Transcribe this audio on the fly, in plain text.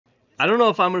I don't know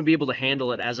if I'm gonna be able to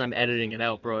handle it as I'm editing it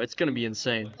out, bro. It's gonna be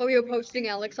insane. Oh, you're posting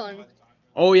Alex on.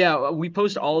 Oh yeah, we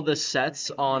post all the sets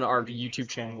on our YouTube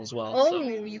channel as well. Oh, So.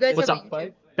 you guys What's have up? a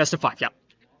YouTube. Best of 5, yeah.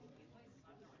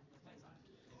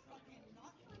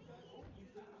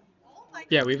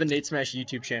 Yeah, we have a Nate Smash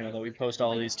YouTube channel that we post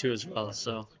all these to as well.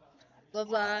 So.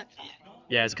 Love that.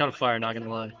 Yeah, it's kind of fire, not gonna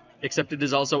lie. Except it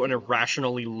is also an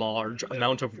irrationally large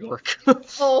amount of work.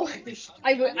 Oh,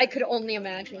 I could only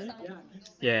imagine.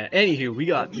 Yeah, anywho, we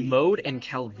got Mode and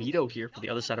Calvito here for the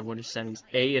other side of Winter Semis.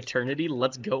 A Eternity,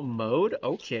 let's go Mode.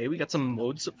 Okay, we got some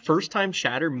Mode, first time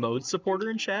chatter Mode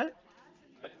supporter in chat.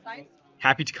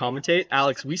 Happy to commentate.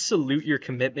 Alex, we salute your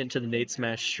commitment to the Nate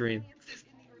Smash stream.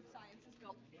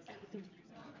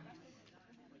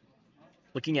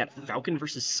 Looking at Falcon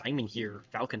versus Simon here.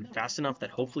 Falcon fast enough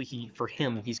that hopefully he's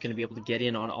going to be able to get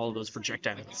in on all of those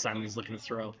projectiles that Simon's looking to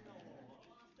throw.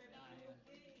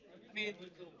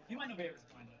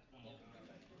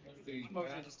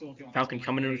 Falcon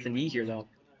coming in with a knee here, though.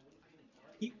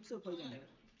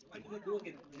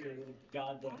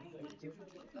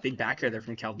 Big back air there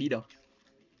from Calvito.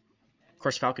 Of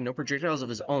course, Falcon no projectiles of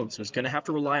his own, so he's going to have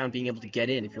to rely on being able to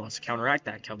get in if he wants to counteract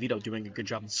that. Calvito doing a good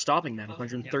job of stopping that.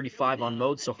 135 on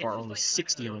Mode so far, only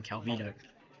 60 on Calvito.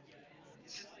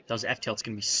 Those F-tilts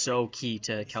going to be so key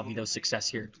to Calvito's success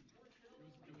here.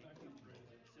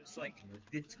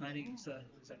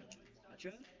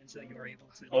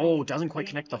 Oh, doesn't quite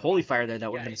connect the Holy Fire there.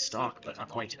 That would have been a stock, but not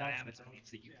quite.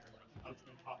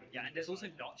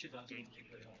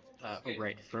 Oh,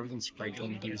 right. Frozen Sprite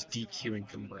only he was DQing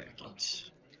from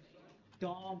bracket.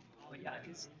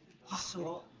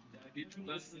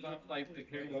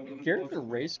 Here the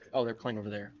race. Oh, they're playing over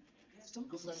there.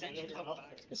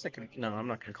 Guess I could, no, I'm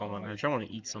not gonna call my match. I want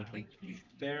to eat something.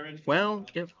 Well,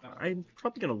 if I'm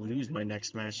probably gonna lose my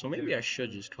next match, so maybe I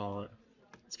should just call it.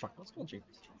 It's fine. Let's call James.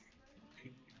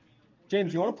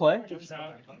 James, you want to play?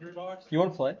 You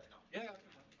want to play? Yeah.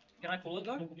 Can I pull it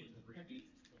though?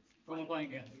 What am I playing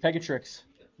again? Pegatrix.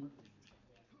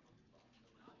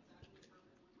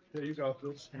 There you go.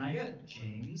 Can I get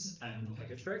James and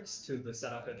Pegatrix to the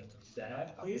setup in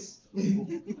Dead, please? No,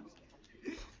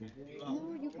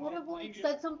 you could have like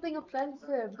said something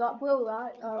offensive. Got Bro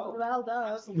riled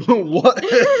up. What?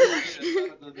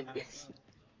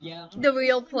 Yeah. The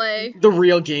real play. The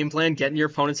real game plan, getting your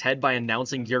opponent's head by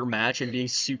announcing your match and being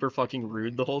super fucking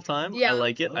rude the whole time. Yeah. I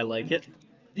like it. I like it.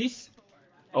 This.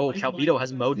 Oh, Calvito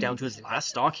has Mode down to his last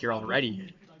stock here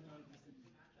already.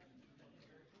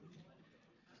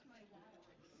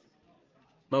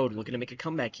 Mode looking to make a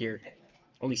comeback here.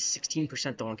 Only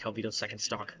 16% though on Calvito's second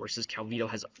stock, versus Calvito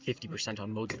has 50%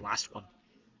 on Mode's last one.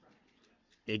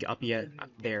 Big uppy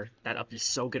there. That up is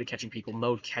so good at catching people.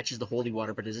 Mode catches the holy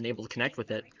water, but isn't able to connect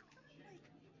with it.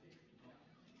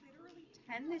 Literally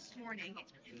 10 this morning.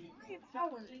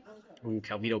 Ooh,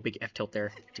 Calvito, big F tilt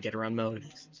there to get around Mode.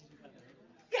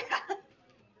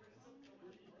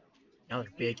 Another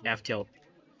big F tilt.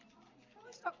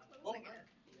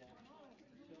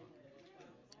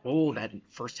 Oh, that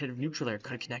first hit of neutral there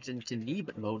could have connected into knee,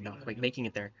 but Mode not quite making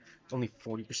it there. Only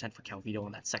 40% for Calvito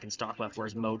on that second stock left,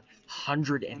 whereas Mode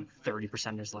 130%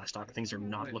 in his last stock. Things are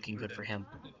not looking good for him.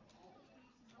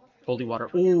 Holy water.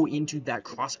 Oh, into that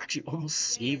cross. Actually almost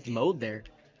saved Mode there.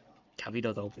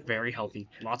 Calvito, though, very healthy.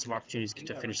 Lots of opportunities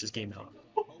to finish this game out.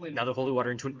 Now the holy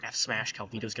water into an F smash.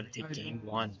 Calvito's going to take game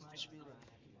 1.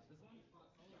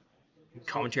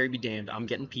 Commentary be damned. I'm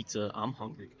getting pizza. I'm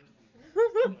hungry.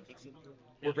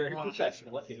 We're very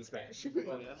professional at Nate Smash.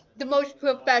 The most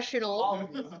professional.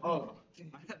 Oh.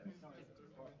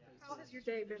 How has your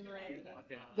day been, Ray?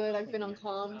 Good, I've been on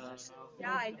comms.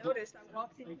 Yeah, I noticed. I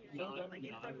walked in here, like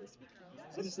in front of the speaker.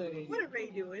 I was like, what are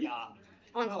Ray doing?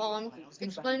 On comms.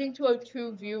 Explaining to our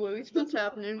 2 viewers what's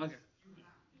happening. Welcome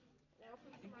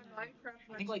to my Minecraft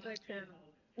Let's Play channel.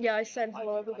 Yeah, I said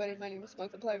hello everybody, my name is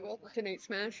Markiplier, welcome to Nate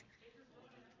Smash.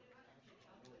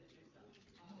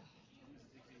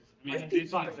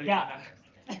 Yeah.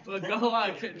 But go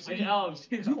on, continue. Oh,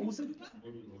 shit. I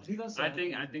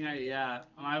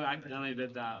accidentally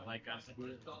did that. Like,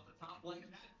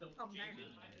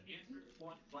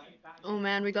 Oh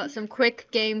man, we got some quick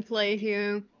gameplay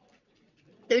here.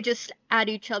 They're just at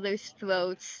each other's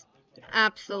throats.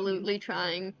 Absolutely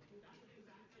trying.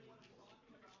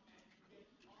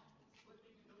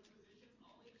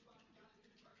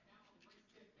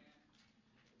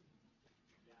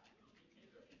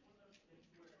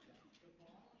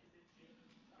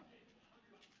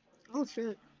 Oh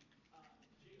shit.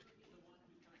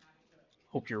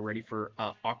 Hope you're ready for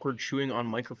awkward chewing on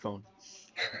microphone.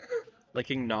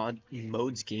 Liking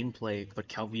Mode's gameplay, but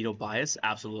Calvito bias?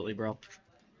 Absolutely, bro.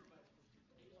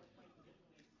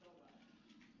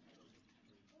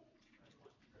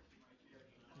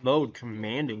 Mode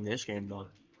commanding this game, though.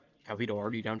 Calvito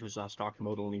already down to his last stock.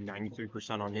 Mode only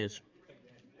 93% on his.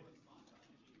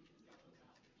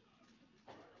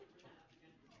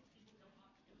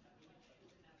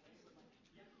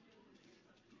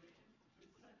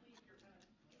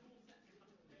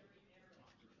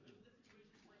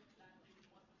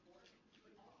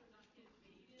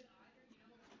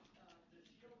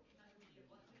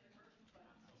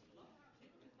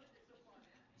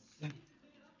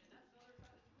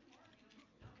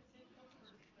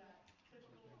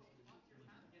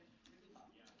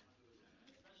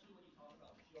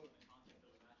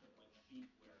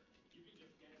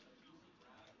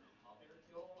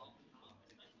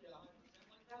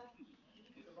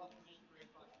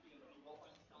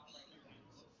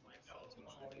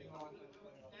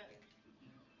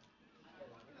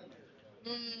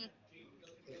 Mm,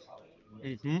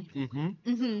 Mm-hmm, mm-hmm.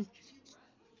 mhm.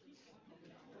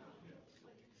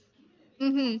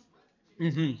 Mhm.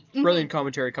 Mm-hmm. Brilliant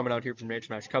commentary coming out here from NAIT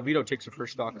Smash. Calvito takes the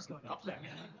first stock.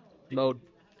 Mode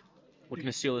looking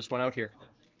to seal this one out here.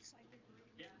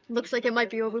 Looks like it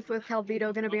might be over for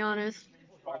Calvito, gonna be honest.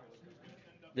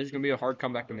 This is going to be a hard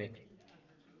comeback to make.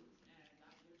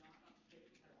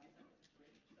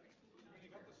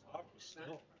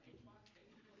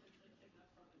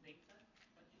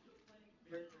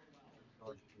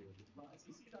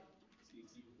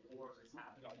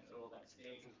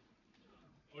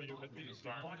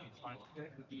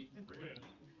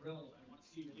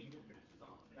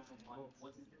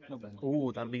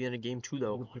 Ooh, that'll be in a game 2,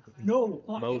 though. No.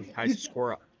 Mode ties the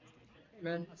score up.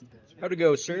 Man. How'd it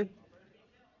go, sir?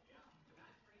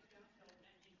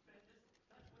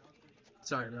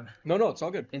 Sorry, man. No, it's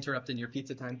all good. Interrupting your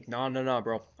pizza time. No,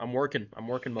 bro. I'm working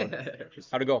mode.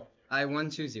 How'd it go? I won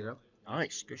 2-0.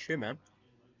 Nice. Good shit, man.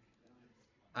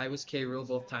 I was K. Rule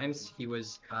both times. He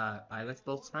was Ilith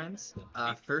both times.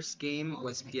 First game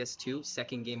was PS2.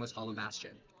 Second game was Hollow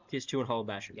Bastion. PS2 and Hollow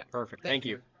Bastion. Yeah. Perfect. Thank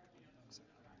you.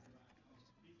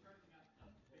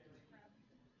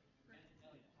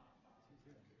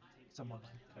 PS2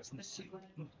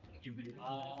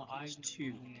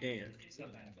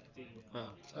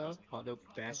 and Hollow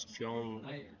Bastion.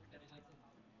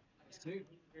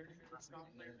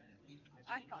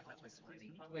 I thought that was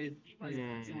funny.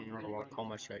 I don't want to call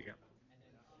my shit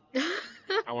yet.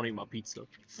 I want to eat my pizza.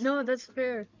 No, that's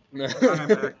fair.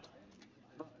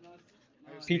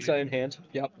 Pizza in hand.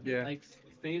 Yep. Yeah. Like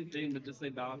same thing, but just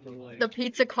like not for like. The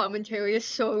pizza commentary is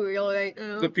so real right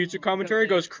now. The pizza commentary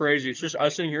goes crazy. It's just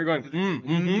us sitting here going,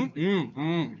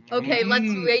 Okay,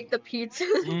 let's rate the pizza.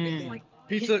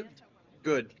 Pizza,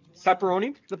 good.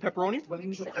 Pepperoni? The pepperoni?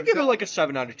 I give it like a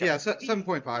 7 out of 10. Yeah,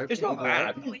 7.5. It's not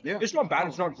bad. Yeah. It's not bad.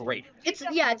 It's not great. It's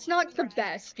not the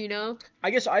best, you know? I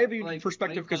guess I have a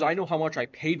perspective because I know how much I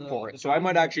paid for it, so I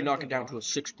might actually knock it down to a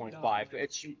 6.5.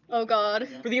 It's Oh god.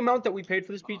 for the amount that we paid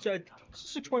for this pizza,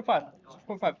 it's 6.5.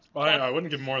 6.5. I wouldn't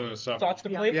give more than a 7. Thoughts to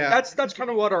play? Yeah. That's kind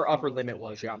of what our upper limit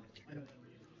was, yeah.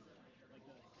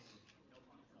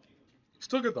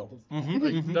 Still good though.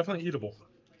 Definitely eatable.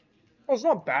 Oh, it's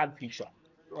not bad pizza.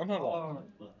 I'm not lying.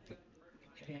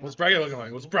 What's bracket looking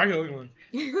like? What's bracket looking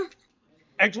like?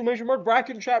 Exclamation mark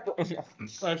bracket in chat, bro.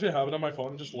 I actually have it on my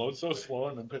phone. It just loads so slow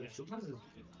and then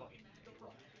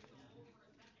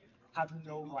Have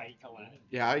no right to let.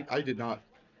 Yeah, I did not.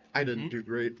 I didn't do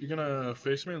great. You gonna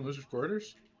face me in losers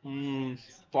quarters?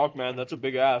 Fuck, man, that's a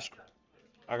big ask.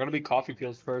 I gotta be coffee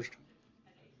peels first.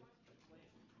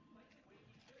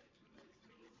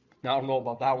 Now, I don't know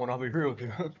about that one, I'll be real with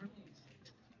you.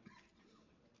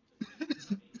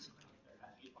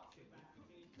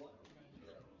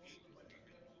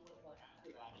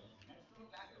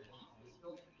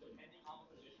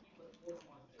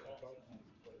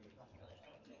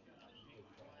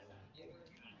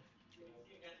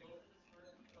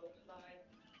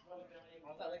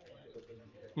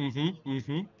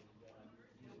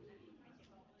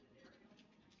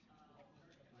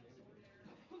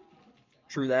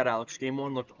 True that, Alex. Game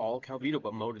 1 looked all Calvito,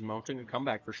 but Mode is mounting a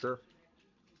comeback for sure.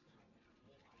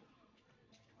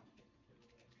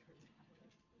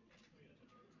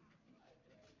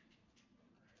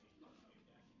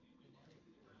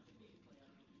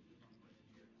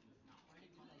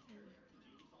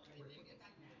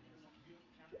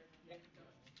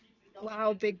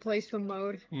 Wow, big place for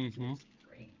Mode.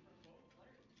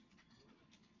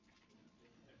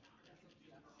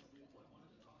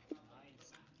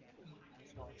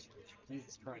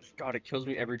 God, it kills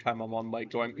me every time I'm on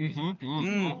mic going,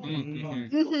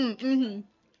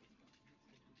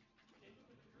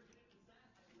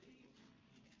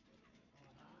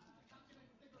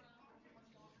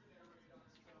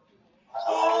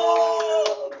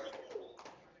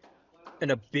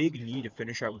 And a big knee to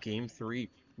finish out game 3.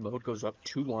 Mode goes up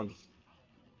 2-1.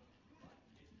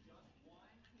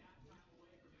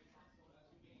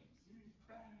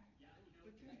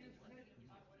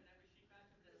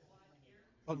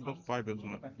 That's about 5,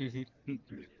 isn't it?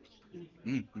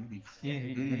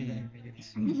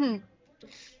 Mhm.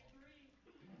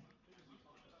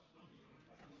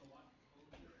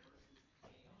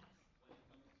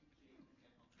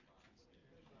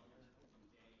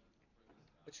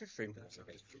 What's your stream for this?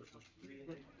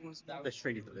 The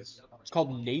stream for this. It's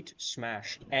called NAIT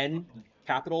Smash. N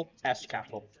capital S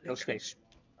capital. No space.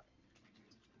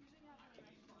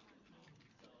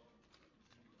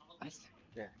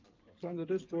 Yeah. Join the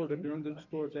Discord if you're in the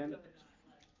Discord, damn it.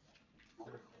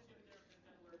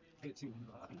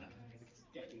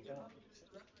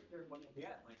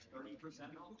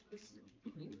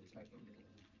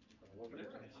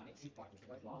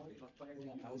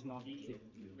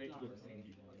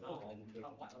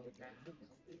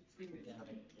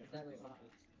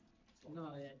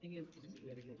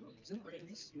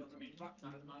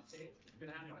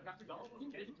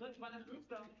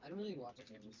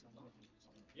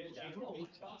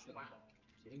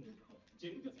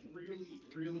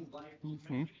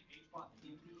 Mhm.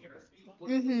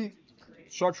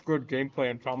 Such good gameplay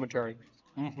and commentary.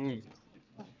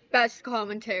 Best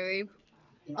commentary.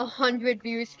 100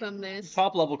 views from this.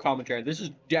 Top level commentary. This is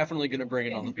definitely gonna bring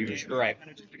it on the views. You're right.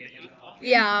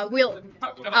 Yeah,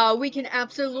 we can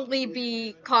absolutely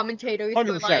be commentators for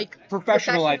 100%. like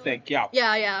Professional, I think. Yeah.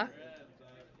 Yeah, yeah.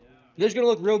 This is gonna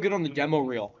look real good on the demo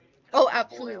reel. Oh,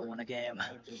 absolutely. Won a game.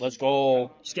 Let's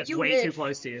go. Just gets You way wish. too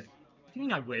close to you. What do you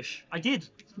mean I wish? I did.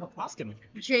 Ask him.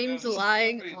 James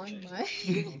lying on my.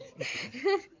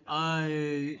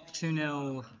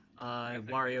 2-0,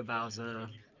 Wario Bowser.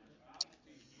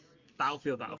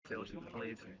 Battlefield, I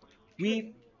believe.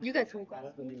 You guys will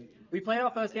go. We played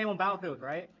our first game on Battlefield,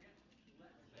 right?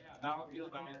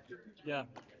 Yeah.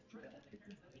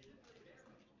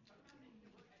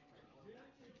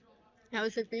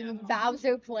 How's it being a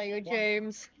Bowser player,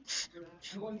 James?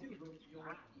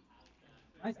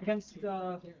 Against,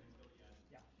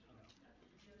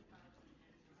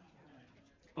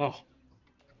 Oh.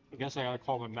 I guess I gotta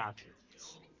call my match.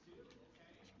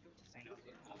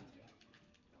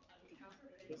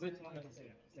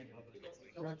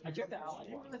 I checked it out. I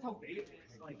didn't realize how big it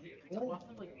is. Like, it's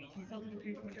roughly like 80,000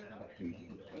 people.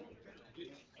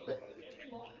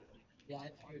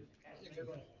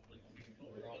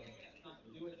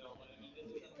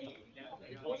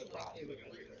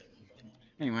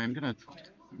 Anyway, I'm gonna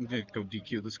go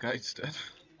DQ this guy instead.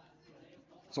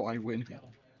 So I win.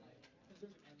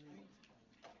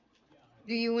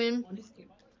 Do you win?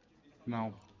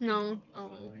 No. No.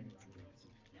 Oh.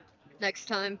 Next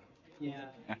time.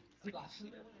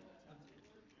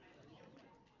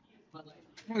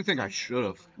 I think I should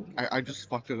have. I just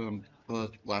fucked it on the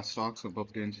last stocks of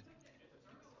both games.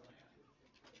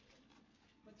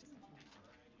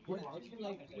 It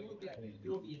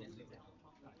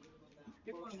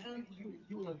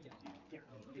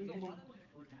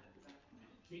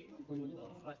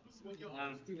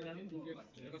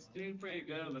was doing pretty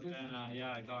good, but then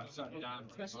yeah, I got shut down.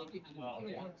 First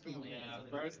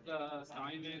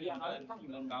Simon, and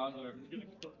then Bowser.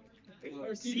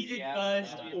 Seated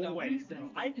first, always.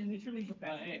 I literally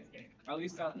At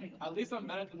least I'm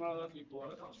better than one of those before.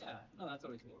 Yeah, no, that's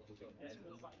always good.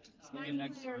 Maybe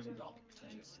next time.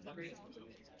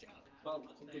 Well,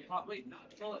 probably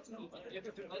not. Well, let's say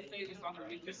this on the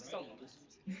week. This is so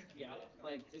yeah,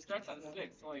 like it starts at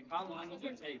 6. So like, how long does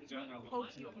it take generally?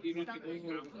 Even if you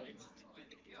do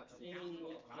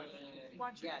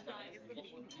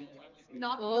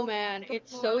Oh man,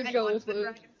 it's so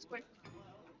Jofu.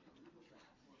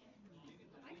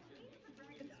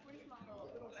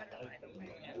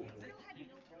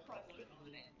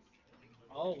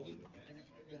 Oh.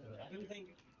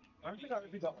 I don't think I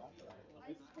would be that long.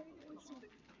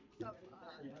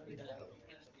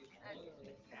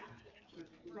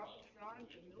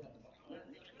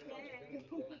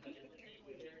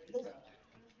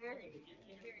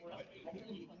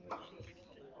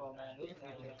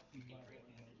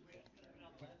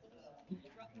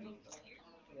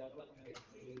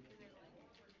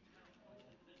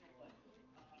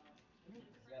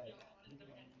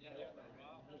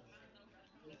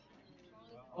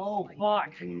 Oh,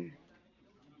 fuck.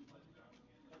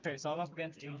 Okay, so I'm up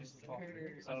against Aegis as well.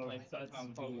 So like, that's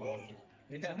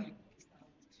yeah.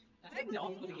 I didn't know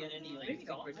to get any like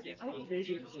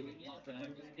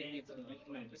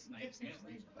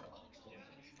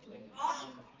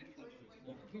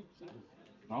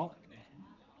No.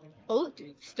 Oh,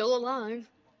 still alive.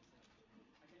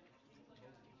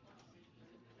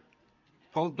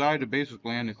 Call die to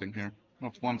basically anything here.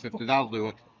 That's 150. That'll do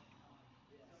it.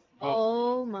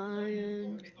 Oh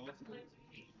man.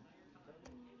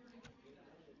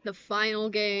 The final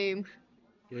game.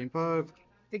 Game 5.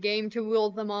 The game to rule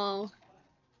them all.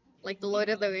 Like the Lord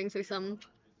of the Rings or something.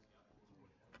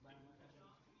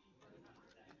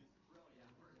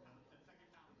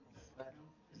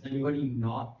 Anybody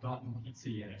not gotten pizza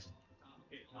yet?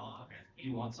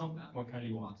 You want some? What kind do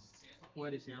you want?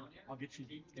 What is it? I'll get you.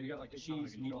 You got like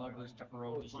cheese, meatloaf,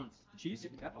 pepperoni. Cheese?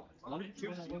 One,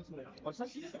 two. What's that?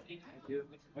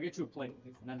 I'll get you a plate.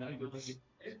 And then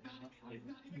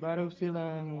Battlefield.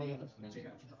 Actually,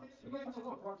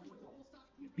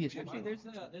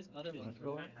 there's other ones.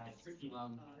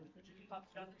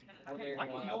 I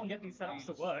can go and get these setups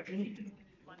to work. It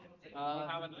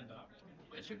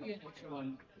should be an extra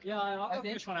one. Yeah, I'll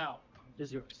finish one out. This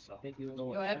is yours. So. Thank you.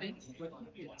 Go ahead.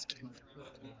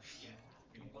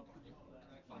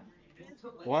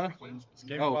 What?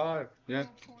 Game Oh. 5. Yeah.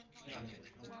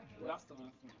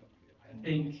 I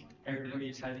think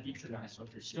everybody's had pizza now, so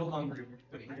if you're still hungry,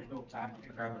 we're gonna go back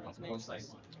and grab a couple of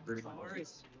slices.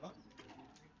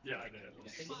 Yeah, I did.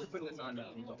 It's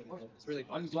really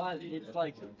fun. I'm glad it's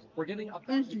like we're getting up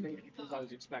to the because I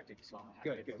was expecting. So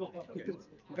Good.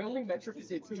 the only metric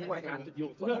is it's who I have to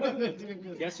deal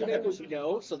with. Yesterday was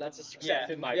no, so that's a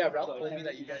success in my. Yeah, Ralph told me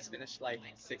that you guys finished like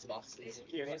 6 boxes.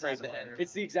 Right then.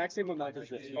 It's the exact same amount as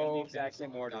this. The exact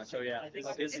same order. So yeah,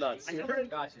 it's nuts. Yeah,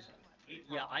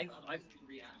 I've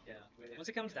yeah. Once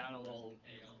it comes down a little,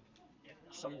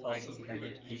 some places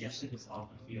you get this off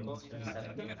the field instead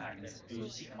of being attacked. It's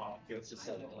just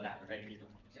so that, right?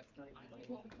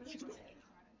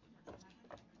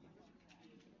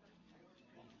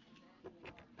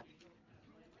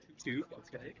 Two.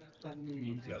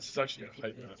 Yeah, such a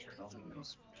hype master.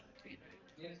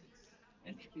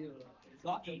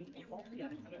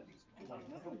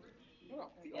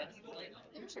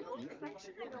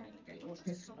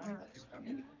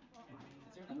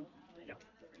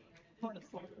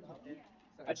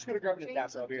 I just gotta grab an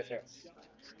adapter. I'll be right there.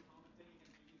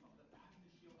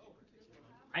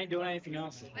 I ain't doing anything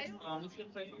else.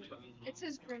 It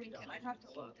says grooming kit. I have to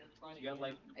look.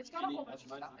 It's got a whole bunch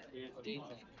of stuff in it. Okay.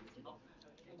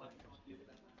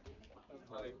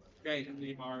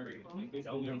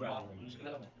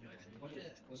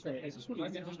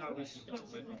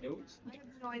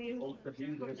 No idea.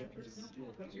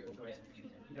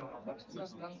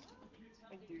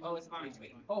 Oh, it's fine.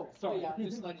 Oh, sorry. Yeah,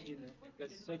 just let you know.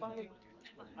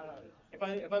 If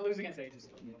I lose against Aegis.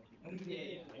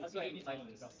 That's what I mean. Like,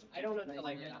 I don't know,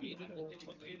 like, yeah,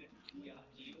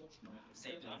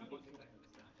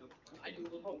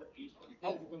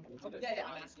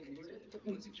 I'm asking.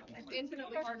 It's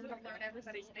infinitely harder to learn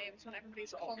everybody's names when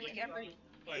everybody's calling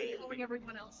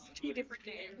everyone else 2 different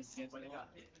names.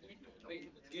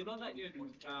 Wait, you know that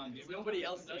nobody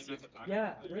else does it.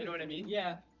 Yeah. You know what I mean?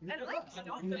 Yeah. And like,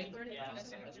 not that I learned it.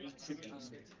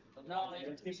 No,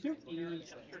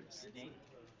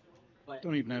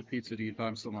 Don't even have pizza to eat, but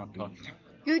I'm still not done.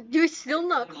 You're still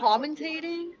not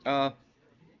commentating?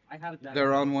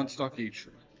 They're on 1 stock each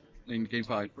in game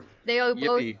 5. They are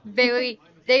both Yippee.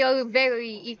 they are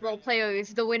very equal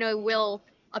players. The winner will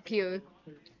appear.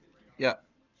 Yeah.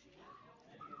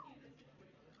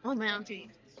 Oh man.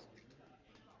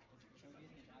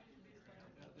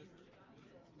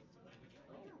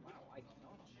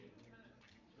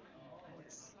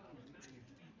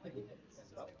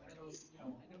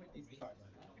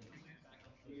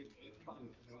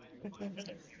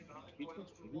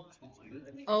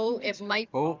 Oh, it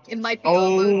might be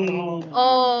over.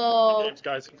 Oh. Thanks,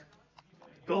 guys.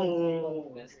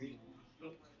 Go.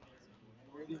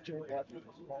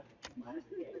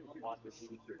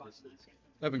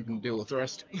 Evan can deal with the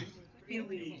rest.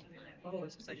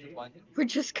 We're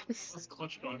just gonna.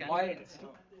 Why?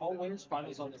 All winners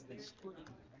finals on this list.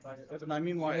 Evan, I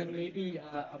mean why? And maybe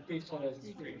a baseline as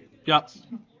a stream. Yeah.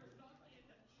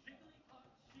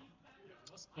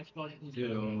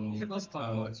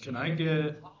 Can I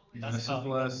get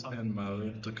Mrs. and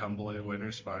Mode to come play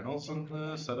winners finals on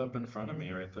the setup in front of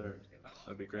me right there?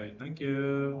 That'd be great. Thank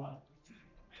you.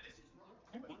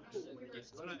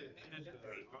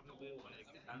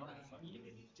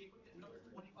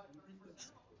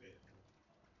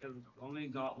 Only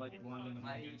got like one.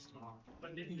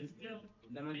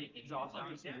 Then we dropped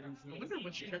down. I wonder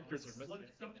which characters are missing.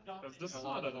 Because this is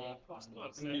not at all.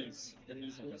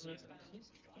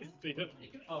 They did.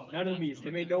 Oh, none of the me's. They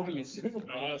made no me's.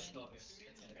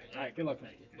 Alright, good luck.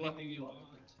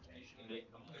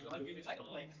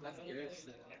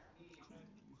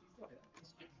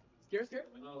 Garrett?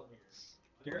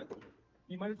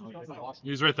 You might have just gone to wash.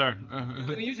 He's right there. Can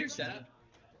we use your set?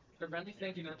 For friendly,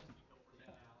 thank you, man.